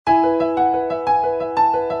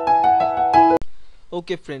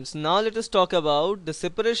Okay friends, now let us talk about the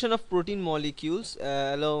separation of protein molecules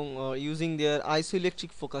along using their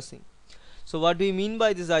isoelectric focusing. So what do we mean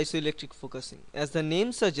by this isoelectric focusing? As the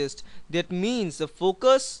name suggests, that means the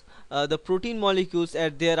focus the protein molecules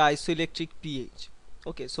at their isoelectric pH.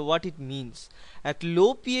 Okay, so what it means? At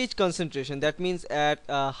low pH concentration, that means at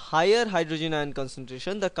a higher hydrogen ion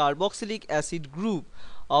concentration, the carboxylic acid group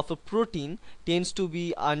of a protein tends to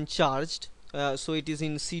be uncharged, so it is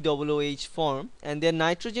in COOH form, and their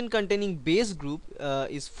nitrogen containing base group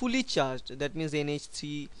is fully charged, that means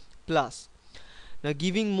NH3 plus. Now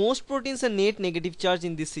giving most proteins a net negative charge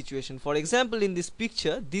in this situation. For example, in this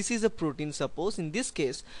picture, this is a protein. Suppose in this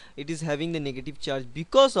case it is having the negative charge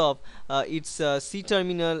because of its C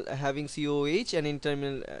terminal having COH and N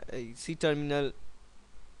terminal C terminal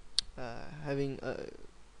having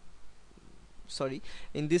sorry,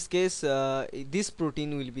 in this case this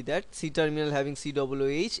protein will be that C terminal having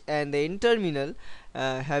COOH and the N terminal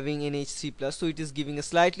having NH3 plus, so it is giving a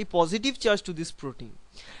slightly positive charge to this protein.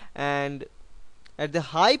 And at the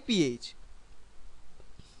high pH,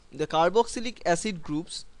 the carboxylic acid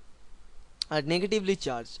groups are negatively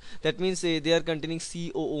charged, that means they are containing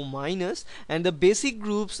COO minus, and the basic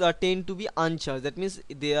groups are tend to be uncharged, that means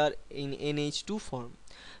they are in NH2 form,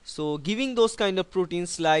 so giving those kind of proteins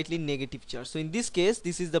slightly negative charge. So in this case,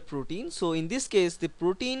 this is the protein. So in this case, the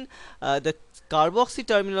protein the carboxy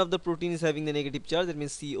terminal of the protein is having the negative charge, that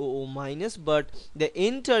means COO minus, but the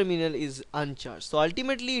N terminal is uncharged, so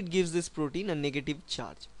ultimately it gives this protein a negative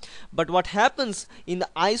charge. But what happens in the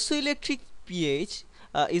isoelectric pH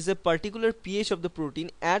is a particular pH of the protein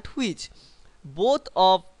at which both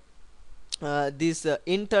of this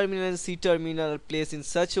N terminal and C terminal are placed in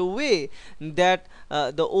such a way that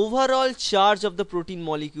the overall charge of the protein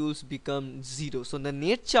molecules become zero. So the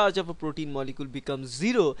net charge of a protein molecule becomes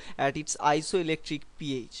zero at its isoelectric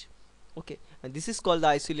pH. Okay, and this is called the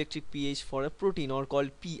isoelectric pH for a protein, or called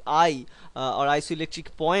PI, or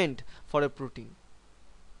isoelectric point for a protein.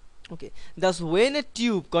 Okay, thus when a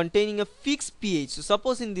tube containing a fixed pH, so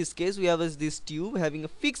suppose in this case we have this tube having a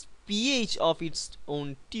fixed pH of its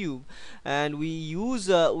own tube, and we use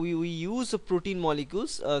we use protein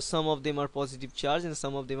molecules, some of them are positive charged and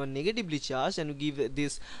some of them are negatively charged, and we give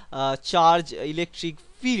this charge electric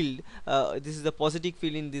field. This is the positive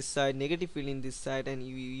field in this side, negative field in this side, and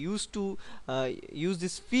you used to use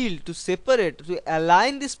this field to separate, to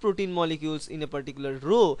align these protein molecules in a particular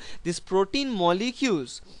row. These protein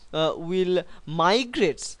molecules will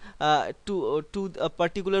migrate to a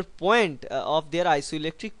particular point of their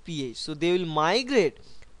isoelectric pH. So they will migrate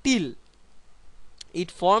till it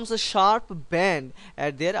forms a sharp band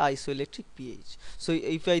at their isoelectric pH. So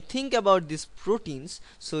if I think about these proteins,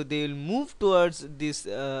 so they will move towards this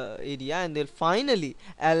area and they'll finally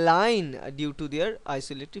align due to their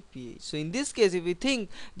isoelectric pH. So in this case, if we think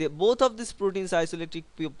that both of these proteins isoelectric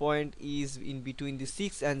point is in between the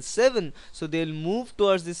 6 and 7, so they'll move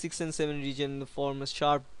towards the 6 and 7 region and form a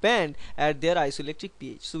sharp band at their isoelectric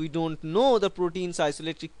pH. So we don't know the protein's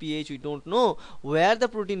isoelectric pH, we don't know where the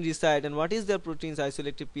protein reside and what is their protein's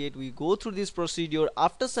isoelectric pH. We go through this procedure.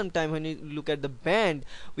 After some time, when we look at the band,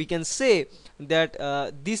 we can say that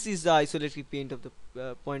this is the isoelectric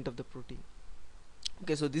point of the protein.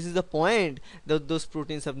 Okay, so this is the point that those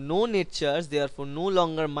proteins have no net charge, therefore no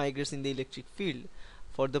longer migrates in the electric field.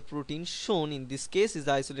 For the protein shown in this case is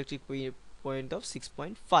the isoelectric point of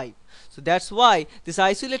 6.5. so that's why this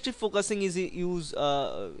isoelectric focusing is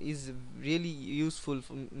really useful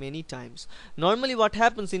for many times. Normally what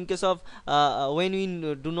happens in case of when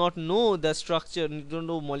we do not know the structure, don't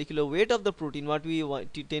know molecular weight of the protein, what we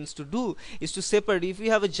tends to do is to separate. If we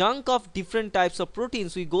have a chunk of different types of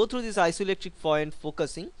proteins, we go through this isoelectric point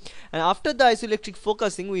focusing, and after the isoelectric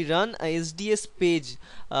focusing we run a SDS page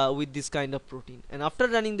with this kind of protein, and after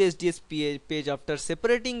running the SDS page, after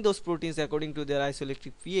separating those proteins according to their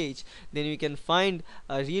isoelectric pH, then we can find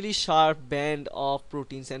a really sharp band of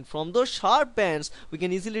proteins, and from those sharp bands we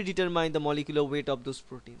can easily determine the molecular weight of those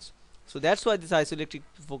proteins. So that's why this isoelectric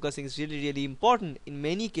focusing is really important in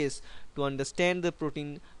many cases to understand the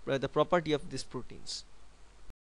protein, the property of these proteins.